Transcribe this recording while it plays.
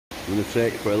I'm going to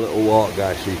take you for a little walk,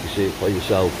 guys, so you can see it for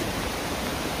yourself.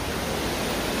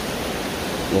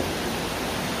 Look.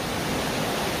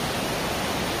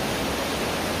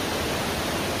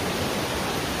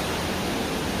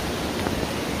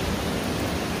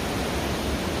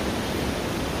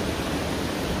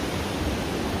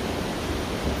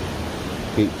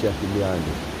 Keep checking behind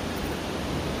you.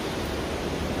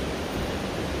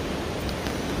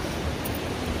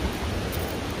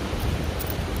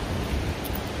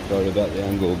 Sorry about the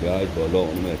angle, guys, but I don't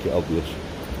want to make it obvious.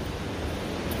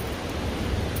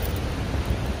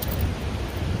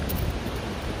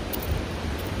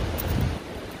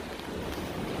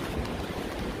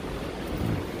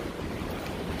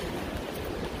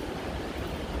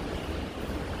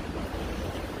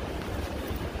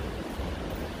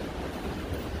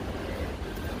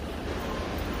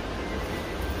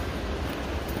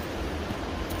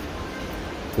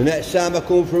 The next time I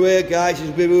come through here, guys, is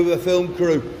with a film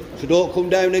crew. So don't come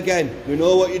down again. You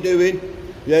know what you're doing.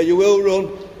 Yeah, you will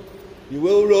run. You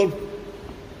will run.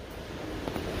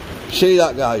 See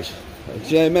that, guys?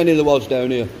 See how many there was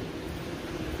down here.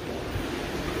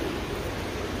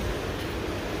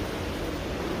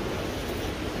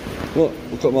 Look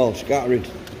at them all scattering.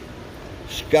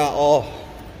 Scatter.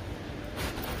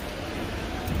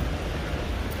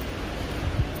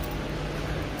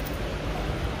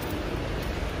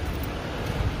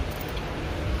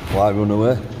 Why run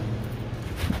away?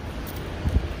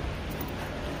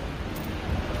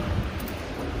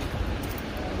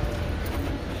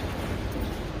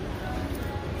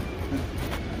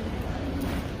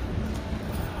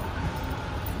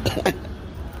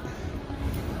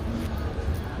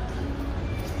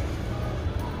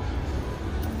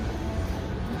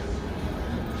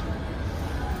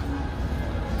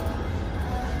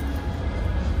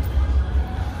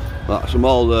 That's them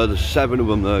all there, there's 7 of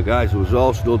them there, guys. They was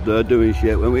all stood there doing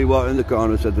shit. When we walked in the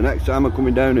corner, I said, the next time I'm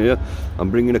coming down here,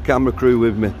 I'm bringing a camera crew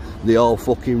with me. They all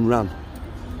fucking ran.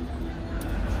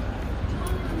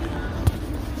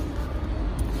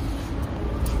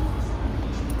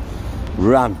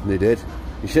 Ran, they did.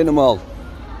 You seen them all?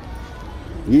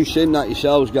 You seen that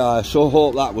yourselves, guys. I so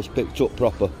hope that was picked up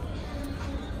proper.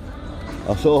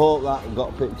 I so hope that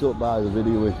got picked up by the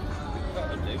video.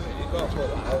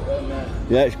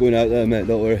 Yeah, it's going out there, mate,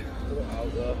 don't worry.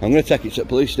 I'm going to take it to the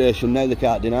police station now, they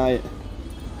can't deny it.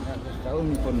 Yeah, just tell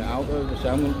them you're putting it out there. Just say,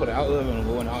 I'm going to put it out there and I'm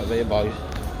going out of here, boys.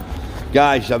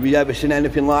 Guys, have you ever seen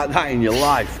anything like that in your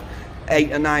life?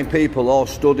 8 or 9 people all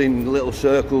stood in little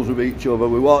circles with each other.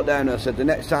 We walked down and I said, the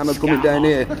next time I'm coming down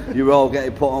here, you're all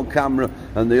getting put on camera,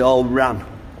 and they all ran.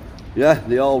 Yeah,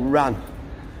 they all ran.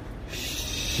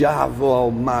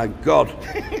 Oh my God.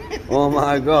 Oh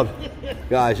my God.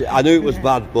 Guys, I knew it was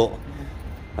bad, but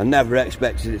I never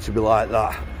expected it to be like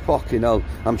that. Fucking hell,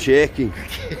 I'm shaking.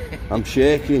 I'm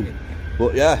shaking.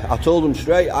 But yeah, I told them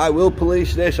straight, I will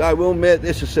police this, I will make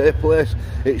this a safe place.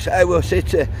 It's our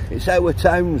city, it's our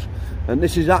towns, and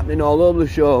this is happening all over the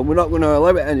show, and we're not going to allow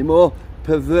it anymore.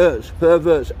 Perverts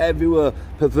everywhere,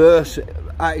 perverse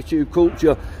attitude,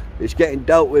 culture. It's getting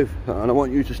dealt with, and I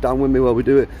want you to stand with me while we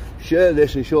do it. Share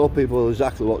this and show people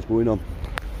exactly what's going on.